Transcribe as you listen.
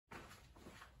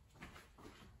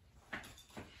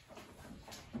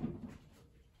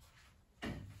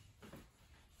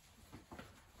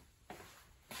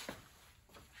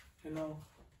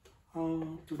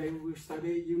Hello. Today we will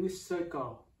study unit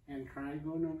circle and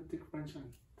trigonometric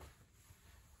function.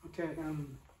 Okay.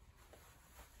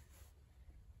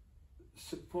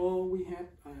 Suppose we have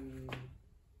a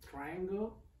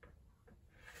triangle.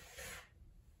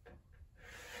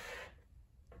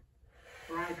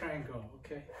 Right triangle.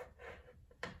 Okay.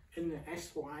 In the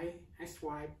XY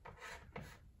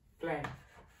plane.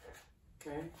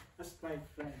 Okay. XY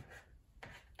plane.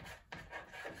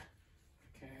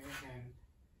 Okay,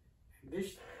 and this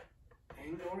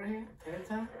angle right here,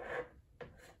 theta.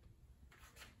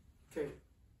 Okay,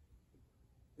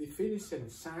 definition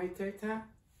sine theta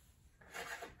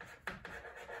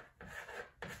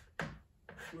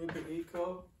will be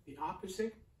equal the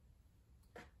opposite.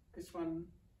 This one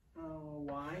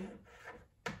y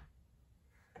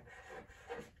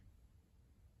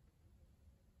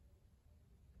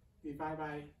divided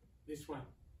by this one.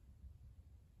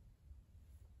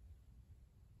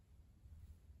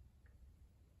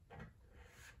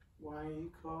 Y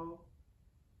equal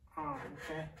R,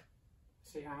 okay?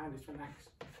 Say R, this one X.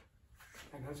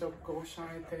 And also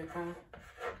cosine theta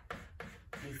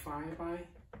divided by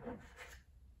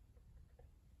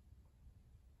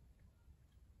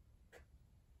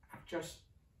just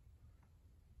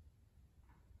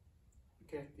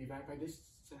okay, divided by this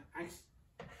X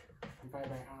divided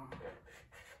by R.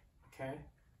 Okay.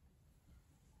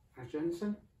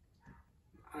 Adjacent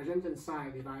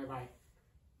side divided by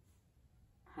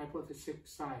hypothesis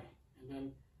side, and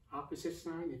then opposite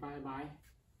side divided by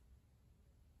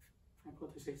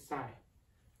hypothesis side.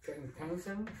 The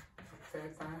intention of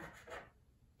theta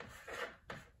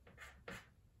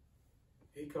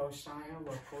equals sine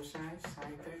over cosine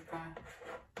sine theta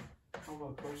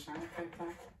over cosine theta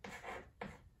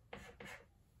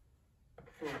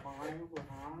to y over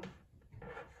r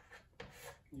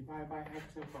divided by x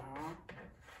over r.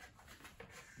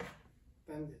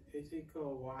 Then it's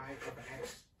equal y over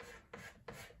x.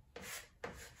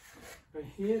 But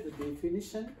here the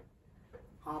definition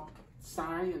of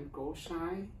sine and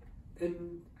cosine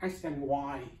in x and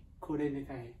y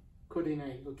coordinate.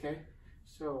 Okay,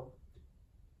 so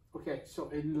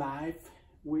in life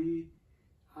we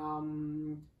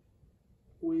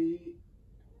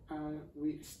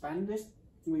establish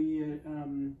we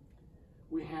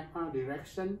have our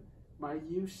direction by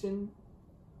using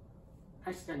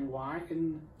x and y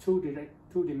in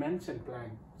two-dimension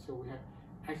plane. So we have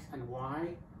x and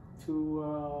y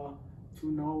to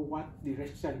know what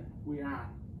direction we are.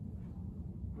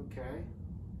 Okay,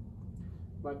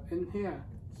 but in here,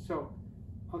 so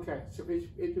okay, so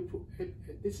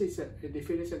this is a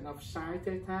definition of sine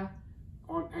theta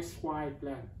on xy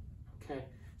plane. Okay,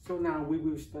 so now we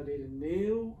will study the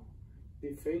new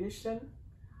definition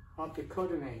of the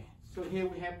coordinate. So here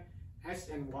we have x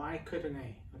and y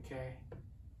coordinate. Okay.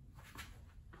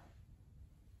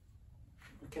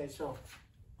 Okay, so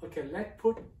let's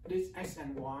put this x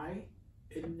and y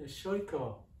in the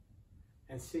circle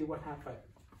and see what happens.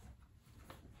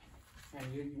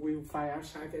 And you will find out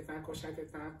sine theta, cosine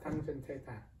theta, tangent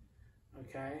theta.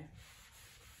 Okay.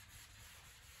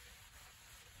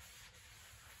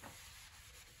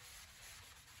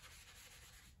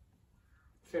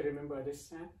 So remember this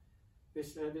side,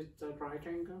 this right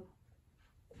angle.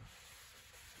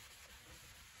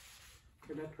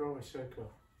 Okay, let's draw a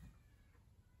circle.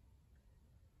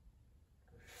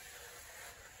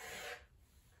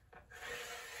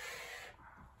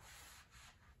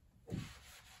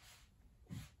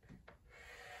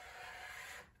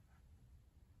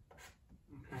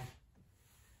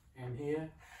 And here,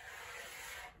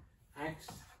 x,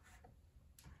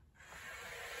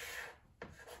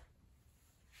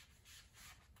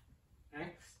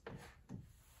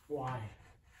 y.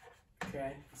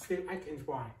 Okay, still x and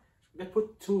y. Let's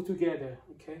put two together.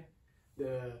 Okay,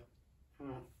 the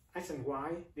x and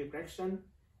y direction,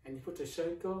 and you put a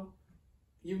circle,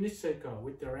 unit circle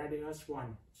with the radius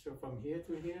 1. So from here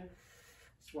to here,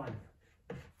 it's 1.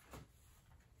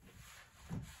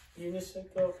 Unit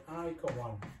circle r equal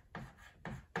 1.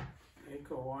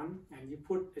 Equal 1, and you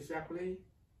put exactly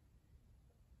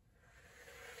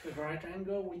the right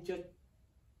angle we just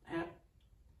have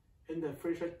in the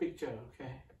previous picture.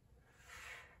 Okay.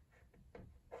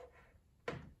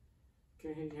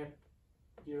 Okay, here you have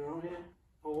 0 here,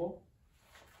 O.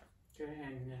 Okay,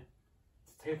 and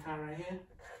theta right here.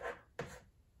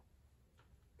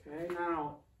 Okay,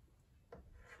 now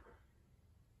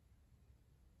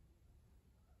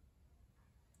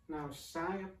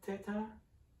sine of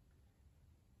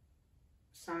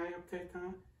theta.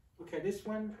 Okay, this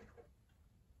one,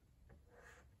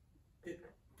 the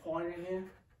point right here,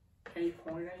 a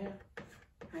point right here,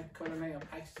 and coordinate of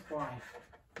x, y.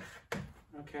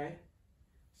 Okay,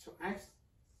 so x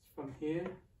from here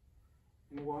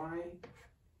and y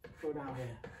go down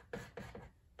here.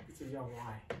 This is your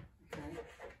y, okay,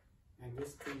 and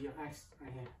this is your x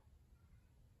right here.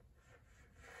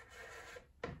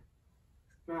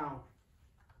 Now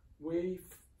we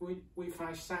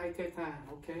find sine theta,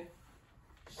 okay?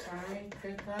 Sine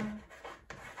theta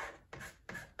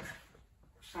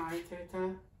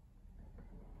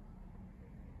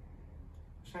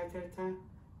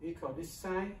equal this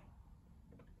side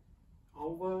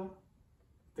over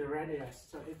the radius.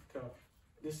 So equal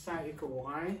this side equal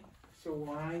y. So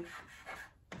y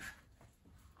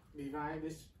divide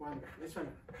this one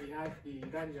divide the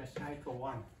radius equal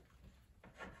 1.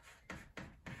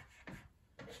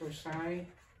 So sine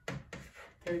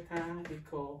theta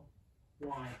equal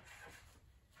y.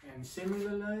 And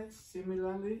similarly, this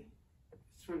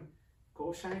one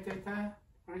cosine theta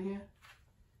right here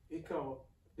equal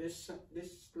this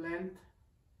length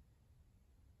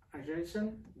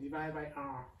adjacent divided by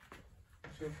r.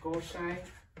 So cosine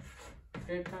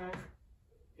theta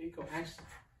equal x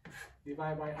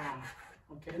divided by r.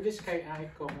 Okay, in this case r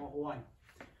equal 1.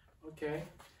 Okay,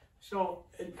 so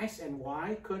in x and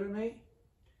y coordinate,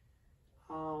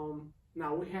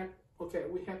 now we have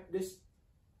this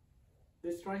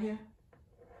right here.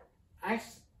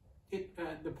 X is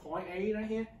the point A right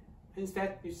here.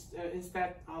 Instead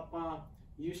of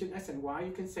using x and y,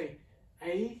 you can say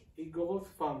A, it goes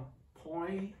from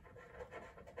point,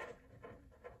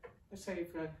 let's say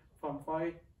from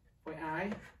point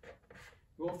I,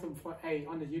 go from point A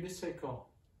on the unit circle.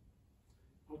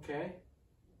 Okay.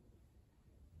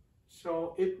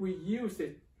 So if we use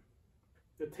the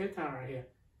theta right here,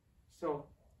 so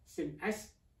since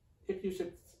x, if you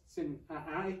should since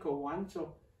r equal 1,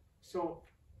 so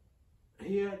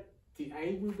here the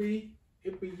A will be,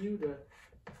 if we use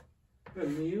the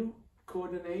new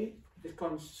coordinate, it's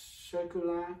called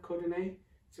circular coordinate.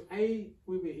 So A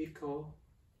will be equal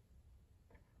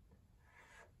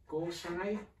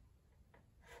cosine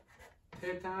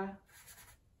theta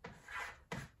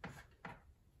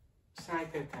sine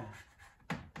theta.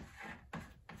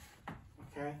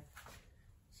 Okay,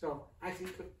 so x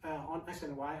equal on x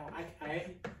and y on x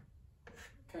A,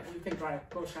 we can write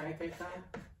cosine theta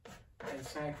and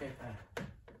sine theta.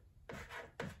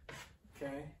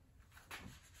 Okay,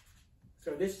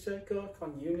 so this circle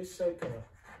from unit circle,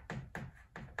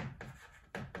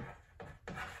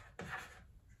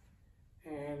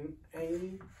 and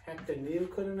A have the new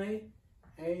coordinate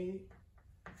A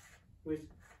with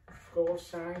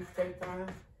cosine theta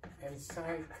and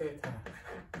sine theta.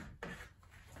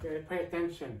 Okay, pay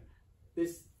attention.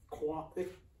 This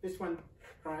one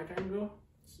right angle,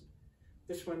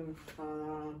 this one.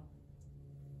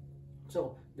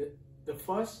 So the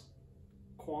first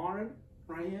quadrant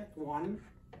right here, 1,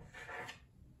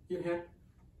 you have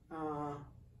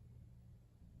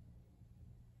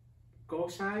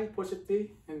cosine positive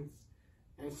and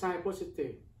sine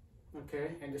positive.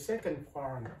 Okay, and the second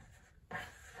quadrant,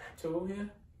 2 here,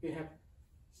 you have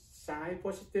sine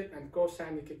positive and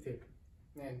cosine negative.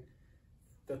 And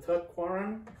the third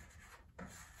quadrant,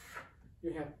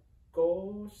 you have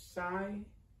cosine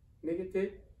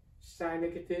negative, sine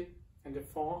negative, and the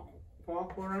fourth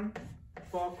quadrant,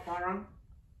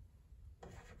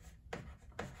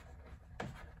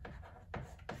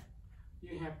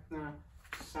 you have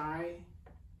sine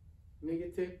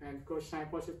negative and cosine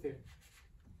positive.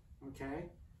 Okay,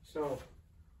 so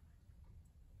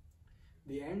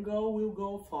the angle will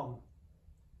go from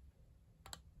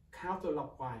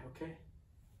counterclockwise, okay,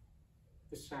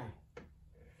 this side.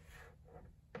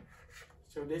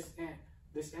 So this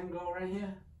angle right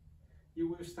here, you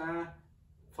will start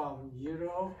from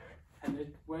 0,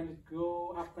 and when it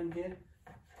go up in here,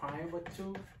 pi over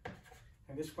 2,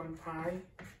 and this one pi,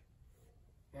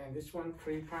 and this one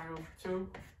 3 pi over 2,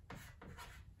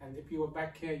 and if you are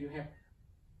back here, you have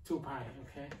 2 pi,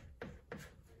 okay?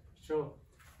 So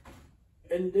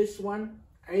in this one,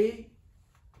 A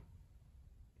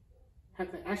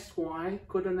have the xy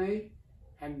coordinate,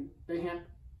 and they have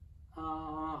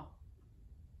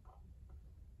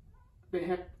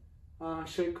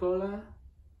circular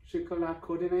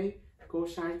coordinate,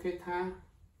 cosine theta,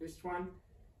 this one,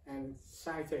 and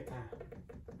sine theta.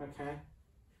 Okay,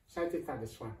 sine theta,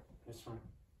 this one.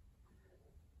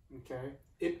 Okay,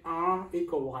 if r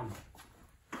equal 1,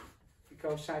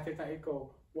 because sine theta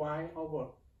equal y over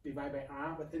divided by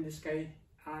r, but in this case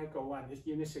r equal 1 is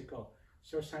unit circle.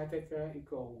 So sine theta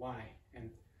equal y, and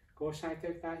cosine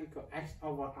theta equal x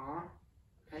over r,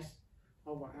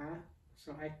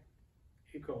 so x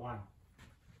equal 1.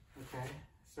 Okay,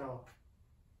 so,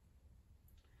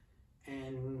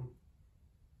 and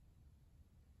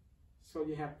So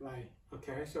you have like,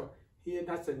 okay, so here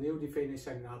that's a new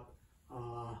definition of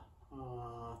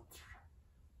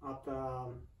the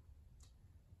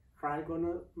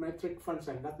trigonometric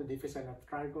function. That's the definition of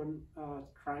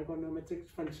trigonometric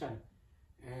function,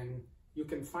 and you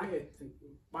can find it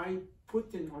by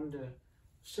putting on the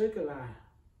circular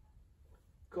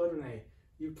coordinate.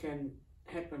 You can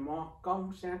have a more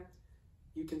concept.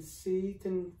 You can see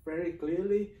things very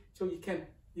clearly. So you can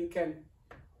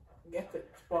get it.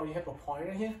 Well, you have a point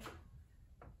right here.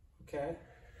 Okay.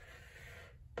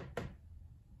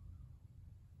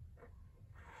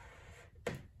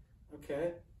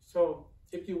 Okay. So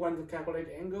if you want to calculate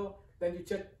the angle, then you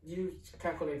just use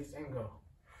calculate this angle.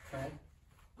 Okay.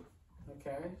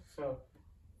 Okay. So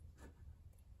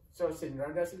sin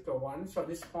radius equal 1. So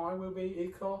this point will be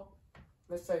equal.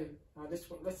 Let's say this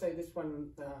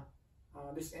one.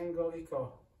 This angle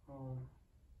equal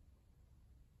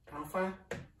alpha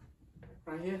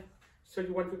right here. So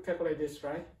you want to calculate this,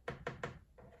 right?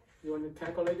 You want to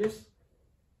calculate this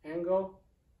angle.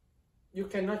 You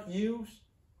cannot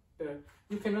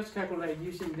calculate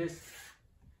using this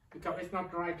because it's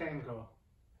not right angle.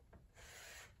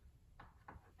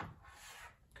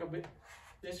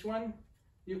 This one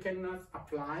you cannot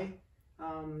apply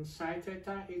sine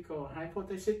theta equal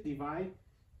hypothesis divided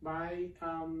by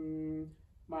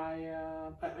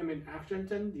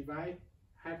adjacent divide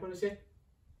hypothesis,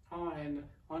 and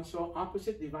also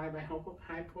opposite divide by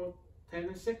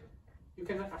hypothesis. You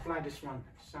cannot apply this one.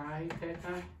 Sine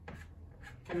theta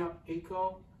cannot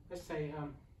equal, let's say,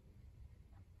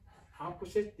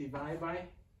 opposite divide by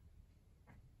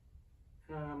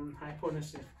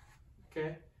hypothesis.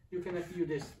 Okay, you cannot use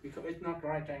this because it's not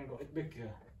right angle. It's bigger.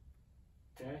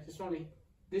 Okay, it's only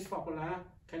this formula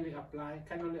can only apply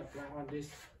on this.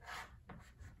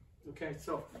 Okay,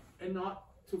 so in order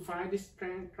to find this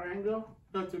triangle,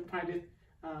 not to find this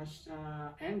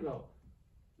angle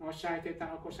or sine theta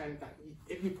or cosine theta,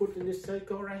 if you put in this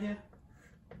circle right here,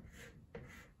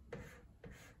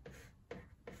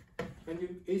 then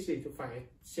you easy to find.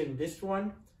 Since this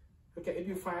one, okay, if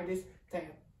you find this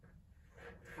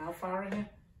alpha right here,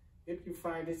 if you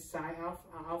find this sine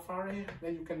alpha right here,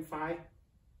 then you can find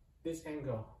this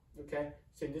angle. Okay,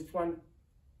 so this one,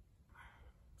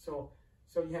 so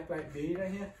you have like B right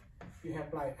here, you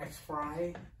have like X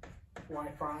prime, Y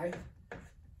prime.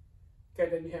 Okay,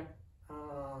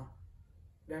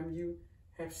 then you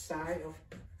have sine of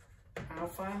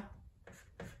alpha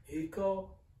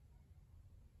equal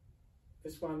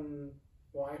this one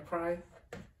Y prime,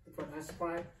 this one S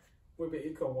prime will be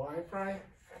equal Y prime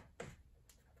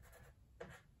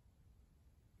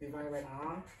divided by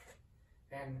R,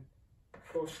 and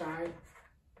cosine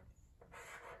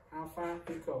alpha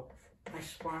equal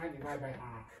X prime divided by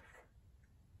R.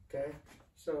 Okay,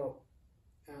 so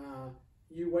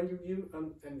when you use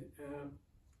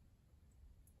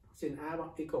sin alpha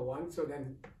equal 1, so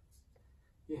then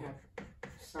you have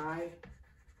sine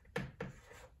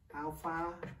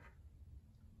alpha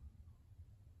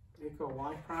equal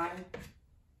Y prime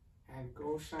and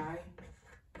cosine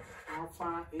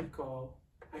alpha equal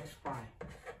X prime.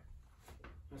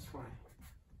 That's fine.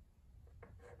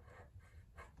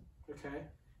 Okay,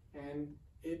 and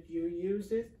if you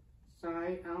use it,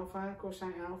 sine alpha,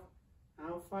 cosine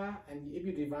alpha, and if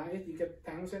you divide it, you get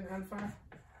tangent alpha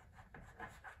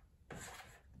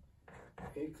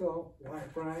equal Y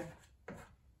prime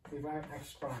divided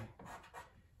X prime.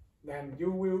 Then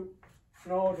you will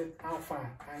know the alpha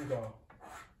angle.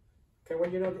 Okay,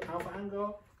 when you know the alpha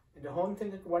angle, and the whole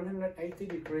thing is 180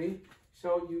 degrees,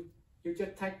 so you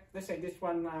just take, let's say this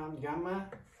one gamma.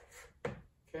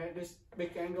 Okay, this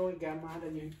big angle is gamma,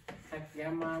 then you take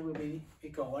gamma will be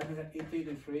equal 180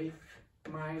 degrees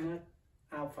minus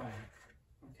alpha.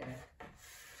 Okay,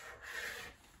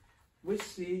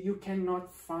 which you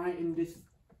cannot find in this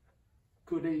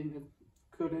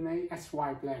coordinate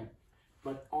XY plane,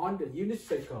 but on the unit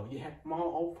circle you have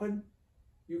more open.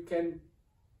 You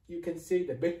can see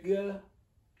the bigger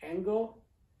angle,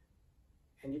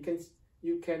 and you can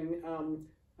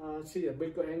see a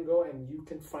bigger angle, and you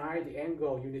can find the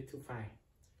angle you need to find.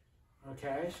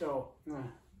 Okay, so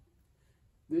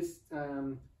this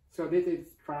is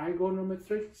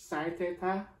trigonometric sine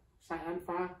theta, sine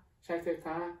alpha, sine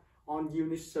theta on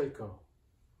unit circle.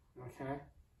 Okay,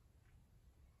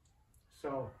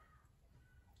 so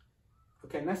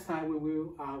next time we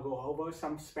will go over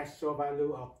some special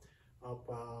value of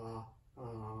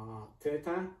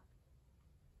theta,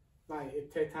 like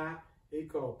if theta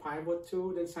equal pi over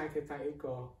 2, then sine theta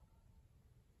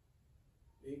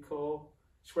equal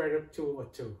square root of 2 over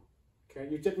 2. Okay,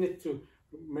 you just need to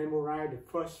memorize the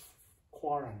first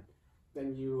quadrant,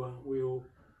 then you will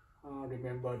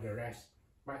remember the rest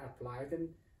by applying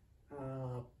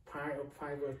pi or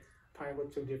pi over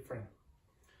 2 different.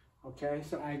 Okay,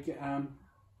 so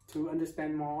to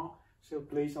understand more, so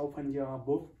please open your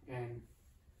book and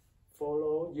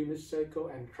follow unit circle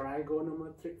and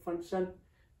trigonometric function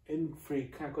in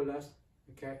free calculus.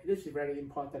 Okay, this is very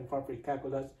important for free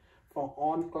calculus, for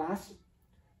on class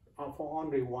or for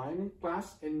on rewiring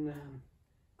class in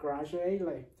graduate,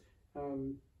 like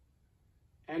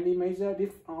any major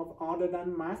of other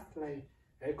than math, like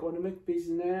economic,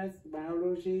 business,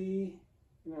 biology,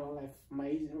 you know, like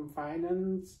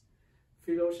finance,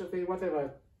 philosophy,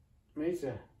 whatever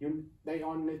major, you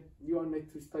all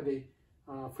need to study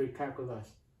free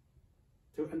calculus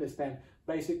to understand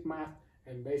basic math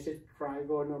and basic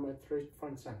trigonometric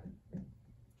function.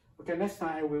 Okay, next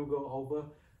time I will go over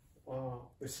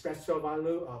the special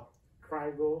value of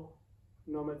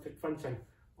trigonometric function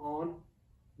on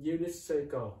unit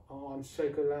circle or on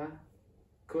circular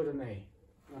coordinate.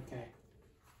 Okay,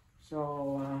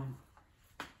 so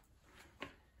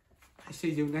I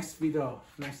see you next video,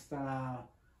 next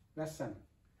lesson.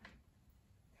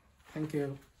 Thank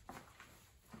you.